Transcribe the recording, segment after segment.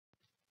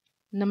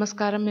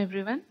Namaskaram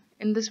everyone.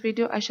 In this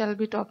video I shall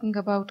be talking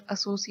about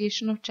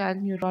Association of Child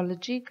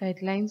Neurology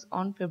Guidelines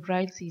on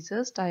Febrile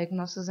Seizures,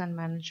 Diagnosis and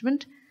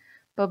Management,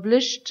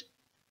 published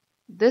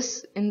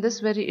in this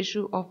very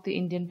issue of the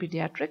Indian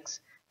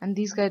Pediatrics, and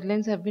these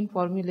guidelines have been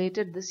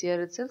formulated this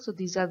year itself, so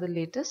these are the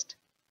latest.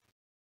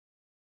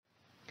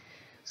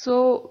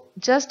 So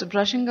just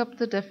brushing up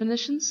the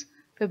definitions,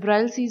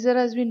 febrile seizure,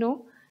 as we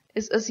know,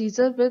 is a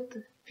seizure with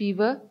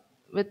fever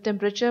with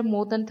temperature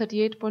more than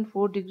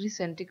 38.4 degrees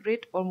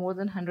centigrade or more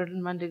than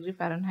 101 degree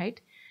Fahrenheit.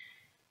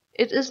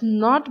 It is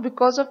not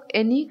because of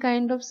any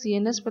kind of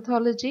CNS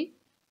pathology,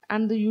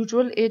 and the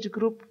usual age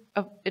group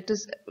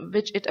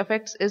which it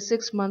affects is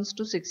 6 months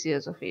to 6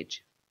 years of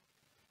age.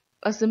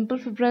 A simple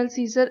febrile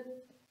seizure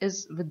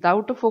is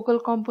without a focal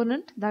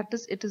component, that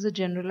is, it is a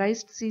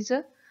generalized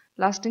seizure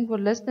lasting for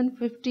less than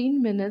 15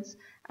 minutes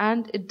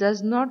and it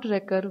does not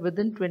recur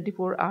within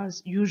 24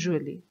 hours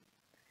usually.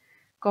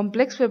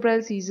 Complex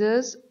febrile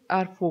seizures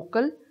are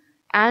focal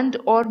and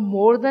or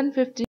more than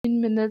 15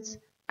 minutes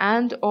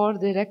and or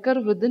they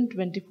recur within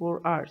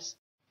 24 hours.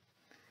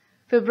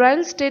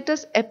 Febrile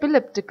status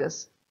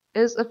epilepticus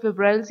is a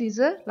febrile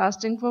seizure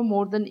lasting for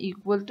more than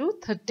equal to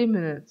 30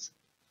 minutes.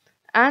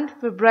 And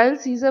febrile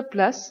seizure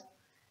plus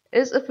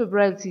is a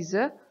febrile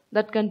seizure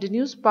that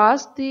continues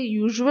past the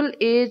usual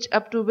age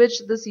up to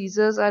which the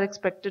seizures are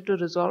expected to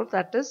resolve,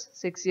 that is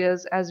 6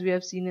 years as we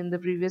have seen in the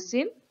previous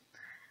scene,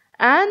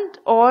 and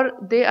or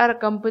they are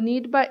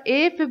accompanied by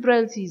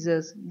afebrile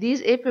seizures.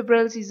 These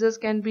afebrile seizures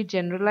can be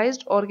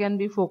generalized or can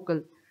be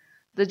focal.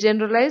 The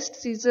generalized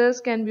seizures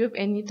can be of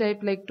any type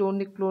like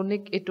tonic,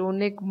 clonic,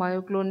 atonic,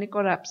 myoclonic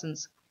or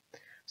absence.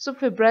 So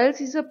febrile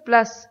seizure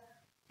plus,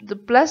 the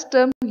plus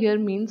term here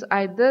means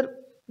either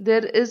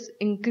there is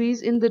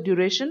increase in the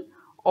duration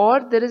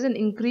or there is an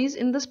increase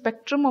in the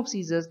spectrum of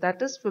seizures,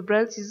 that is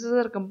febrile seizures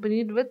are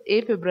accompanied with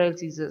afebrile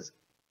seizures.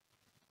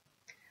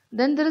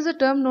 Then there is a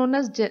term known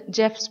as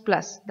Jeff's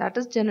plus, that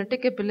is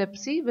genetic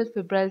epilepsy with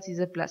febrile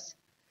seizure plus.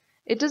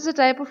 It is a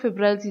type of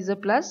febrile seizure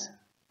plus,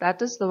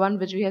 that is the one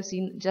which we have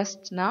seen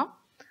just now,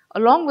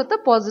 along with a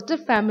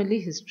positive family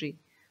history.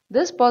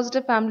 This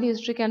positive family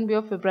history can be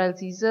of febrile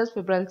seizure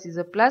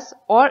plus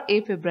or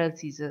afebrile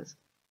seizures.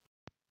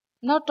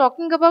 Now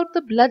talking about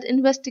the blood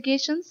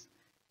investigations,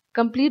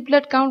 complete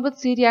blood count with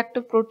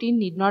C-reactive protein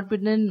need not be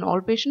done in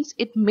all patients.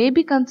 It may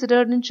be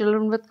considered in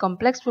children with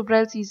complex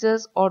febrile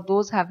seizures or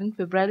those having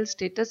febrile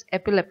status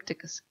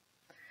epilepticus.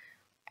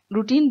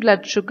 Routine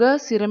blood sugar,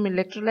 serum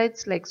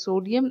electrolytes like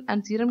sodium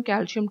and serum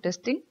calcium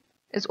testing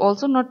is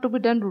also not to be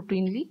done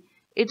routinely.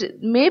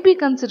 It may be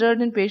considered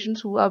in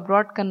patients who are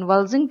brought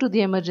convulsing to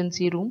the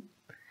emergency room,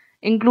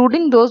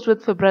 including those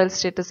with febrile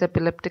status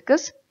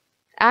epilepticus,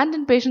 and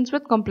in patients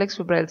with complex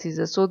febrile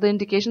seizures. So the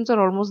indications are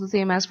almost the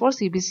same as for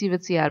CBC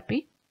with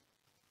CRP.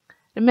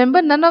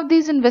 Remember, none of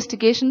these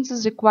investigations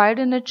is required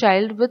in a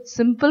child with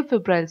simple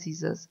febrile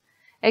seizures,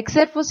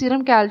 except for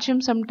serum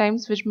calcium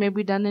sometimes, which may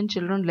be done in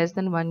children less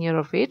than 1 year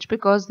of age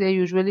because they are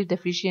usually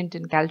deficient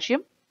in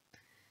calcium.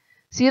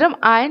 Serum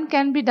iron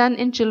can be done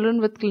in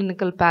children with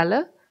clinical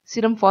pallor.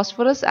 Serum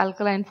phosphorus,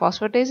 alkaline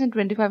phosphatase and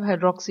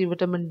 25-hydroxy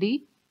vitamin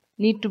D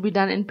need to be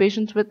done in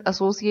patients with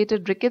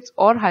associated rickets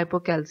or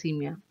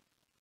hypocalcemia.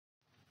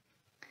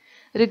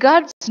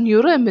 Regards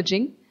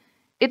neuroimaging,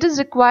 it is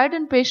required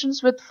in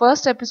patients with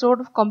first episode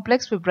of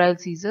complex febrile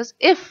seizures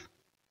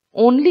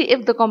only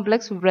if the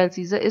complex febrile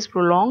seizure is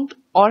prolonged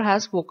or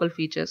has focal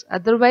features.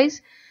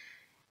 Otherwise,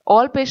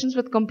 all patients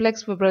with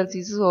complex febrile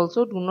seizures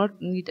also do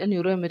not need a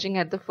neuroimaging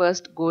at the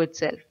first go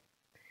itself.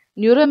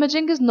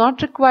 Neuroimaging is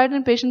not required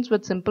in patients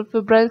with simple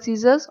febrile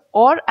seizures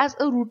or as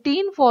a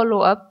routine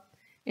follow-up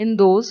in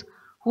those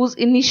whose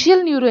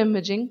initial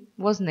neuroimaging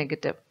was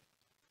negative,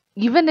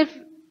 even if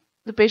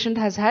the patient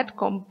has had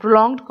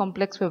prolonged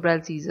complex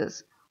febrile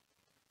seizures.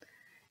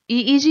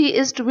 EEG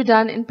is to be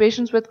done in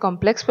patients with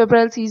complex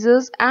febrile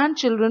seizures and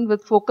children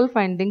with focal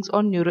findings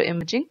on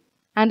neuroimaging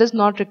and is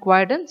not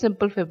required in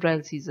simple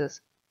febrile seizures.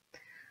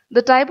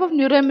 The type of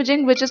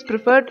neuroimaging which is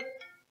preferred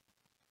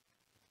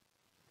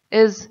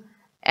is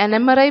an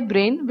MRI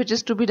brain, which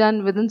is to be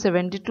done within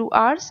 72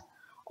 hours,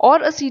 or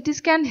a CT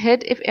scan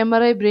head if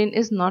MRI brain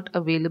is not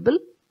available.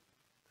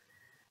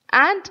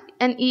 And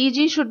an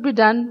EEG should be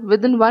done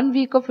within 1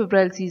 week of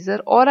febrile seizure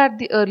or at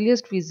the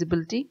earliest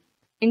feasibility,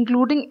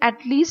 including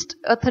at least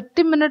a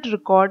 30-minute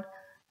record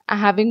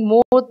having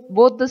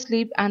both the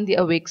sleep and the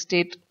awake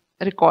state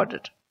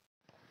recorded.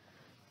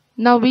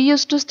 Now we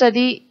used to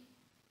study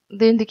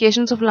the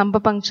indications of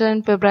lumbar puncture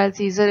in febrile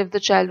seizure if the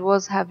child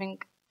was having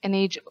an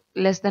age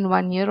less than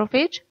 1 year of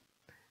age.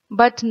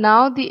 But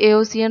now the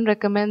AOCN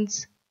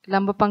recommends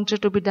lumbar puncture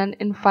to be done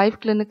in 5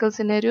 clinical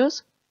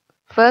scenarios.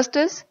 First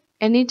is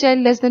any child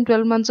less than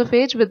 12 months of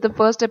age with the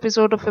first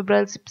episode of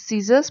febrile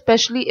seizure,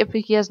 especially if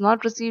he has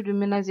not received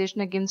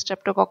immunization against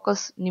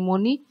Streptococcus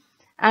pneumoniae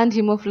and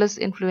Haemophilus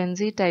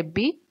influenzae type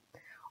B,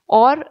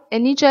 or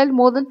any child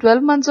more than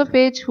 12 months of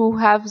age who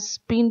has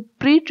been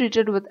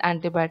pre-treated with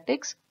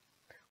antibiotics,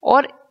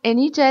 or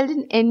any child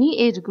in any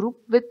age group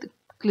with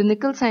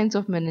clinical signs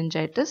of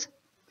meningitis,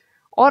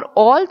 or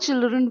all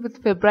children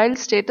with febrile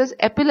status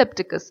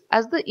epilepticus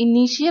as the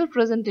initial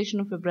presentation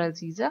of febrile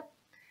seizure,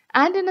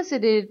 and in a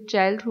sedated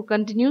child who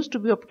continues to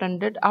be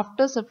obtunded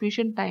after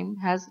sufficient time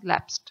has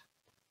lapsed.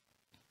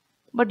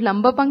 But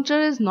lumbar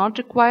puncture is not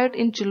required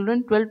in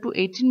children 12 to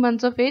 18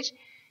 months of age,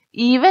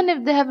 even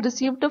if they have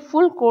received a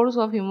full course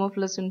of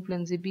Haemophilus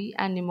influenzae B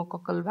and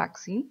pneumococcal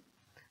vaccine.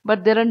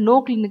 But there are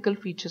no clinical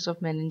features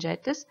of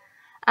meningitis,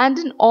 and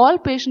in all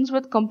patients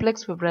with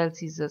complex febrile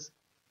seizures,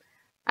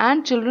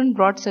 and children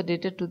brought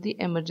sedated to the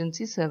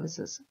emergency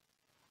services.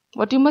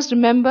 What you must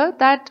remember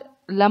that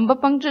lumbar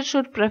puncture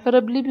should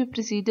preferably be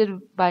preceded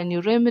by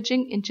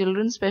neuroimaging in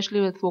children,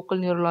 especially with focal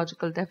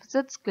neurological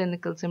deficits,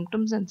 clinical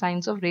symptoms and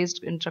signs of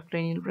raised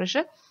intracranial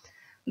pressure.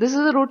 This is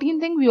a routine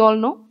thing we all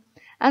know.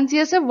 And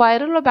CSF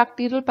viral or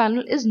bacterial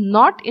panel is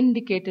not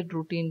indicated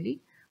routinely,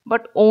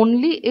 but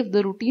only if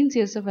the routine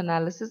CSF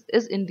analysis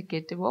is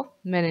indicative of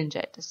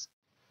meningitis.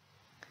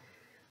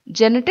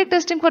 Genetic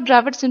testing for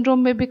Dravet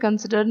syndrome may be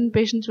considered in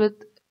patients with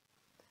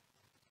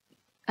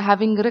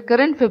having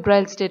recurrent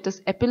febrile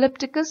status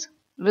epilepticus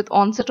with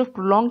onset of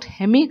prolonged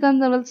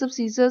hemiconvulsive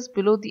seizures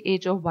below the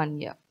age of 1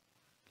 year.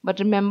 But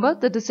remember,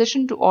 the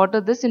decision to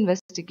order this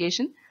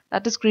investigation,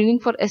 that is screening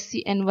for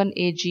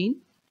SCN1A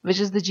gene, which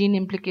is the gene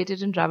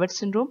implicated in Dravet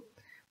syndrome,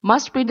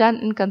 must be done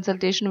in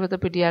consultation with a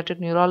pediatric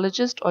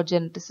neurologist or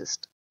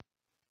geneticist.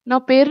 Now,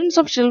 parents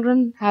of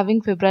children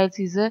having febrile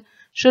seizure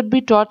should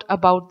be taught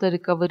about the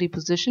recovery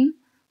position,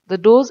 the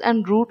dose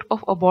and route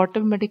of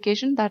abortive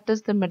medication, that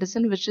is the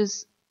medicine which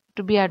is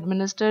to be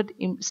administered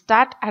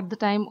at the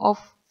time of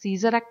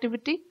seizure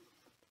activity,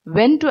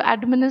 when to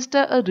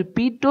administer a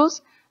repeat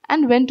dose,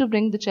 and when to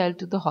bring the child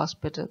to the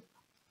hospital.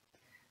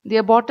 The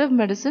abortive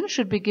medicine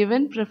should be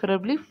given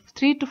preferably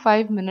 3 to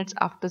 5 minutes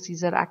after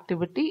seizure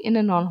activity in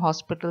a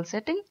non-hospital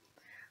setting.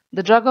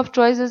 The drug of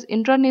choice is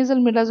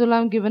intranasal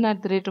midazolam given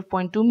at the rate of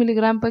 0.2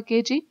 mg per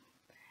kg.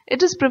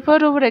 It is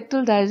preferred over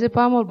rectal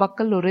diazepam or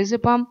buccal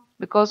lorazepam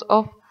because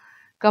of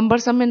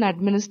cumbersome in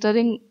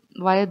administering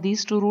via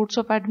these two routes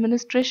of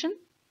administration,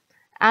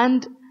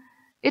 and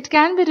it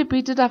can be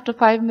repeated after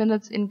 5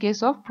 minutes in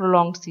case of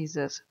prolonged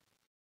seizures.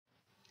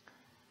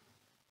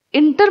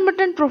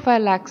 Intermittent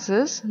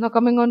prophylaxis, now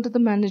coming on to the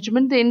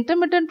management, the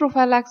intermittent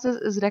prophylaxis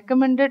is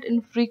recommended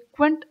in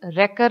frequent,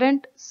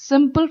 recurrent,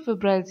 simple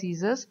febrile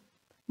seizures,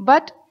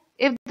 but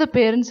if the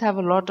parents have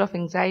a lot of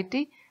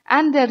anxiety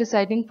and they are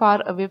residing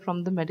far away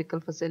from the medical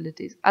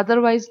facilities,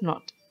 otherwise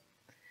not.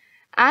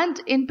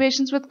 And in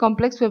patients with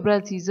complex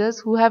febrile seizures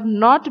who have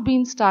not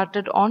been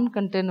started on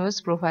continuous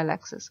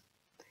prophylaxis.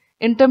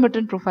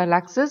 Intermittent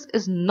prophylaxis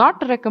is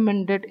not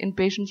recommended in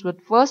patients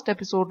with first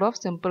episode of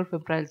simple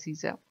febrile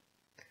seizure.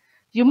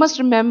 You must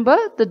remember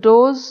the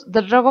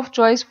drug of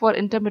choice for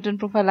intermittent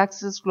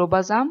prophylaxis is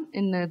clobazam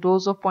in a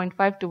dose of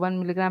 0.5 to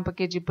 1 mg per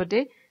kg per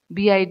day,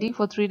 BID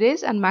for 3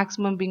 days and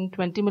maximum being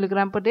 20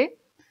 mg per day,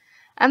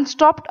 and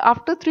stopped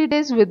after 3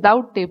 days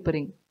without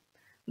tapering.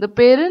 The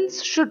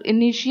parents should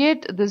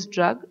initiate this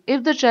drug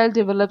if the child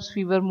develops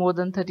fever more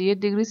than 38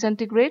 degrees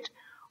centigrade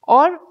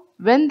or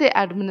when they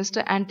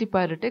administer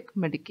antipyretic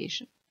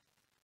medication.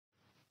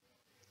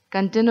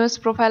 Continuous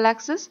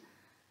prophylaxis.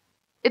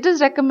 It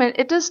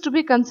is to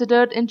be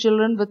considered in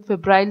children with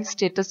febrile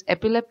status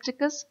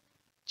epilepticus,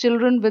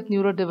 children with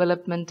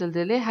neurodevelopmental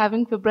delay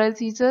having febrile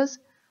seizures,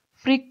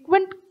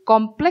 frequent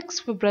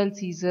complex febrile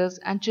seizures,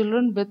 and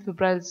children with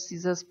febrile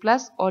seizures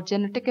plus or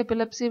genetic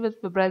epilepsy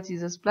with febrile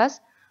seizures plus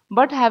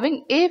but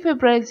having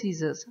afebrile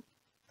seizures.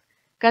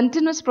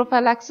 Continuous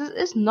prophylaxis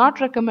is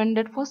not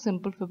recommended for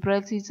simple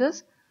febrile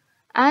seizures,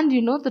 and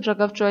the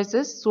drug of choice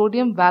is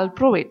sodium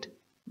valproate,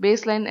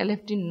 baseline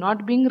LFT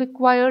not being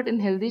required in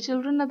healthy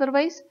children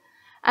otherwise,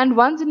 and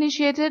once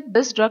initiated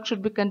this drug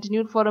should be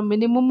continued for a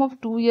minimum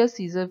of 2 years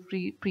seizure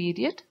free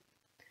period.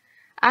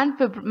 And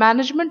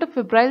management of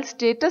febrile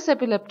status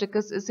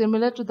epilepticus is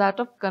similar to that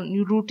of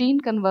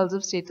routine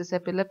convulsive status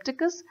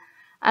epilepticus,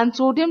 and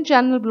sodium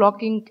channel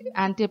blocking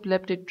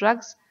anti-epileptic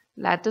drugs,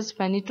 latest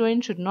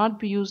phenytoin, should not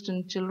be used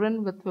in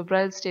children with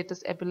febrile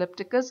status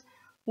epilepticus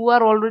who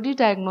are already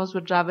diagnosed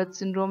with Dravet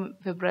syndrome,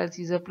 febrile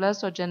seizure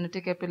plus, or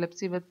genetic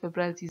epilepsy with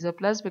febrile seizure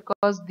plus,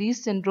 because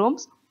these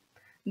syndromes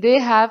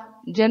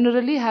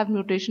generally have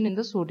mutation in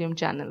the sodium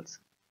channels.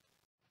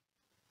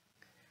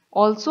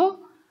 Also,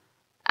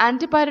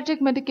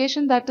 antipyretic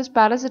medication, that is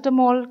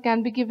paracetamol,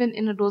 can be given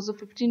in a dose of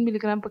 15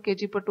 mg per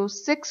kg per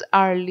dose 6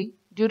 hourly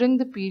during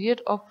the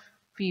period of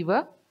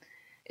fever.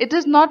 It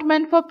is not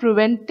meant for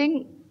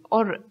preventing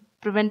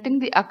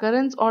the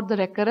occurrence or the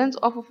recurrence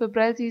of a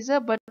febrile seizure,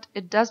 but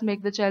it does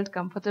make the child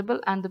comfortable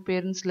and the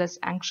parents less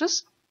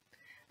anxious.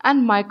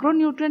 And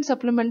micronutrient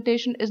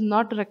supplementation is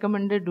not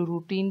recommended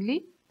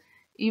routinely,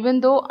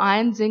 even though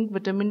iron, zinc,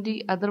 vitamin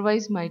D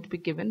otherwise might be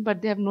given,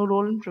 but they have no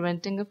role in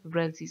preventing a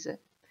febrile seizure.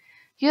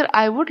 Here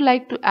I would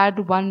like to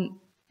add one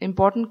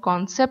important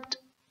concept,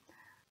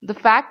 the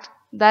fact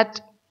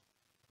that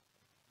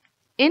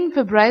in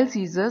febrile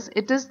seizures,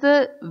 it is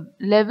the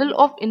level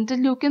of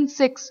interleukin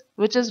 6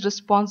 which is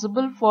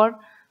responsible for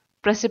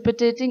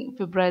precipitating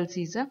febrile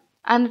seizure,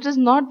 and it is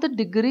not the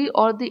degree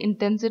or the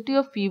intensity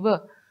of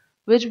fever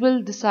which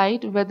will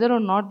decide whether or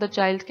not the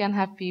child can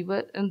have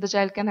fever and the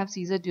child can have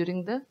seizure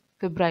during the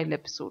febrile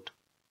episode.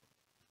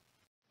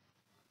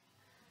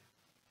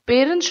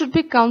 Parents should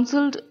be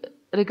counseled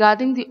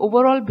regarding the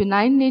overall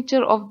benign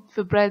nature of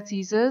febrile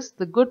seizures,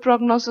 the good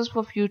prognosis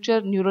for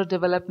future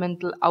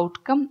neurodevelopmental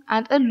outcome,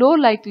 and a low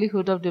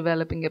likelihood of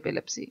developing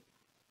epilepsy.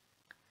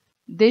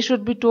 They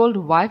should be told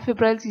why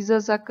febrile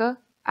seizures occur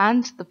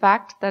and the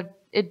fact that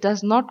it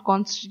does not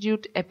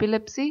constitute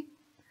epilepsy.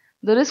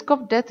 The risk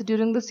of death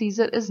during the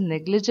seizure is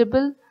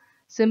negligible.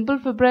 Simple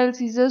febrile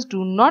seizures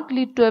do not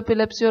lead to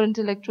epilepsy or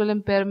intellectual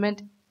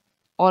impairment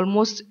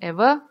almost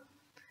ever.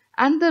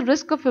 And the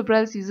risk of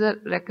febrile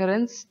seizure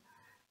recurrence,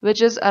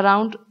 which is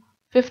around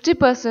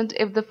 50%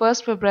 if the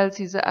first febrile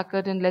seizure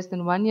occurred in less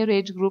than 1 year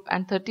age group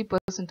and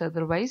 30%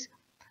 otherwise.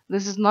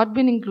 This has not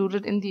been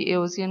included in the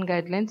AOCN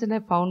guidelines, and I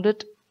found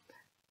it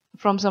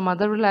from some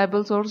other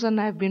reliable source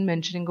and I have been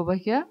mentioning over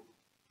here.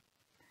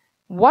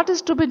 What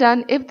is to be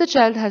done if the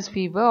child has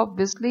fever?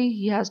 Obviously,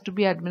 he has to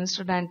be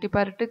administered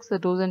antipyretics, the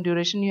dose and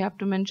duration you have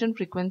to mention,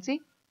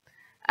 frequency.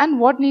 And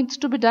what needs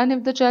to be done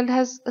if the child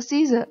has a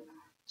seizure?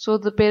 So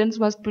the parents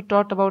must be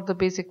taught about the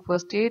basic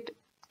first aid,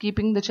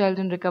 keeping the child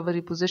in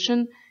recovery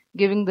position,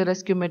 giving the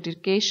rescue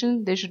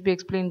medication. They should be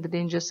explained the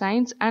danger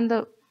signs and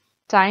the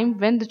time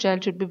when the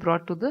child should be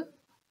brought to the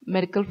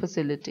medical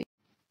facility.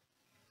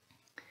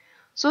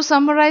 So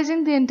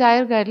summarizing the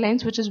entire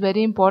guidelines, which is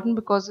very important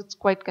because it's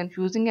quite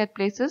confusing at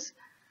places.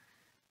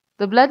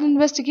 The blood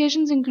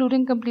investigations,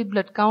 including complete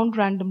blood count,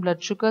 random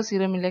blood sugar,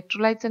 serum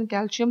electrolytes and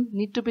calcium,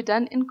 need to be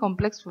done in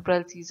complex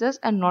febrile seizures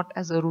and not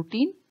as a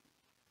routine.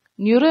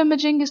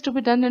 Neuroimaging is to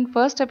be done in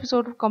first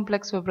episode of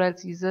complex febrile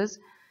seizures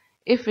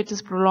if it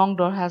is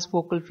prolonged or has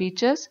focal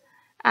features,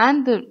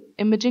 and the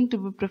imaging to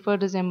be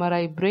preferred is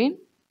MRI brain.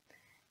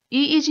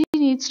 EEG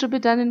needs to be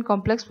done in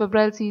complex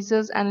febrile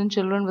seizures and in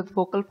children with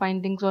focal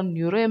findings on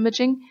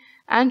neuroimaging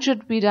and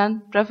should be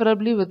done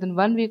preferably within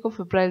 1 week of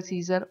febrile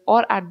seizure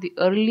or at the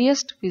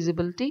earliest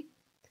feasibility.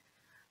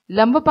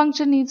 Lumbar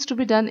puncture needs to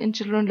be done in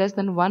children less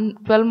than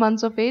 12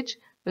 months of age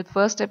with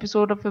first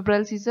episode of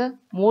febrile seizure,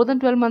 more than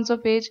 12 months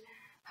of age,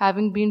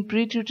 having been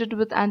pre-treated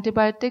with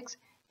antibiotics,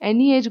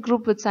 any age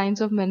group with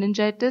signs of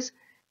meningitis,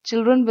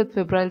 children with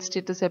febrile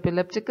status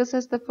epilepticus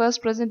as the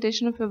first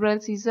presentation of febrile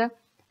seizure,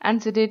 and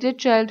sedated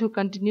child who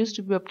continues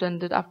to be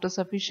attended after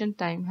sufficient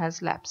time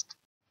has lapsed.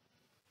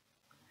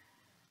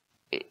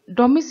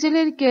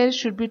 Domiciliary care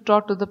should be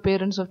taught to the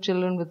parents of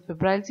children with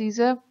febrile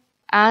seizure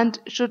and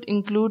should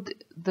include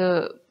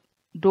the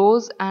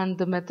dose and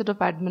the method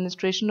of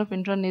administration of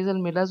intranasal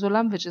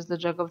midazolam, which is the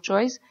drug of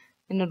choice,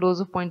 in a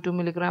dose of 0.2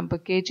 mg per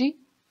kg.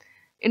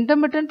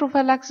 Intermittent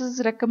prophylaxis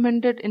is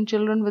recommended in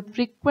children with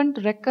frequent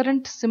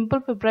recurrent simple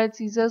febrile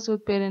seizures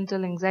with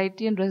parental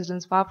anxiety and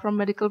residence far from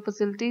medical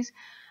facilities,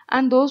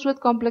 and those with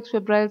complex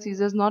febrile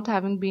seizures not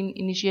having been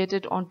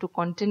initiated onto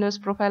continuous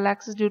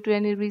prophylaxis due to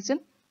any reason.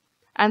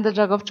 And the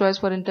drug of choice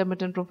for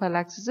intermittent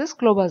prophylaxis is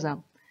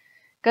clobazam.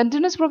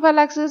 Continuous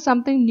prophylaxis is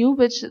something new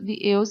which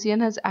the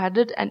AOCN has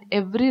added, and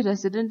every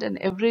resident and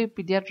every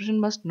pediatrician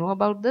must know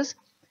about this.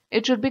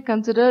 It should be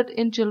considered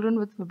in children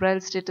with febrile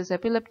status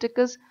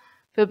epilepticus,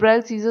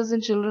 febrile seizures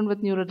in children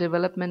with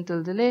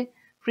neurodevelopmental delay,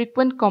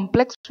 frequent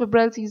complex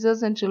febrile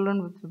seizures in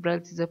children with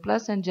febrile seizure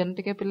plus, and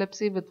genetic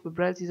epilepsy with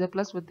febrile seizure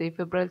plus with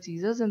afebrile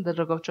seizures, and the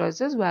drug of choice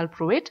is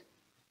valproate.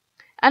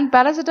 And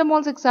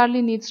paracetamol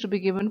 6-hourly needs to be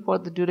given for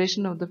the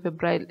duration of the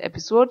febrile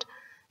episode.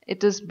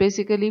 It is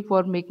basically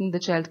for making the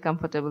child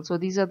comfortable. So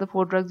these are the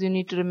 4 drugs you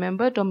need to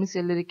remember: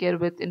 domiciliary care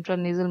with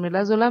intranasal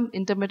midazolam,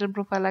 intermittent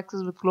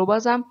prophylaxis with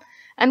clobazam,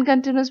 and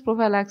continuous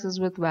prophylaxis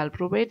with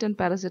valproate and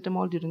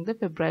paracetamol during the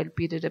febrile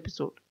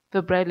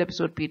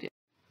episode period.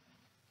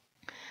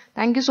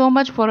 Thank you so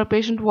much for a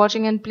patient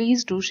watching, and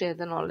please do share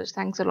the knowledge.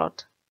 Thanks a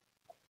lot.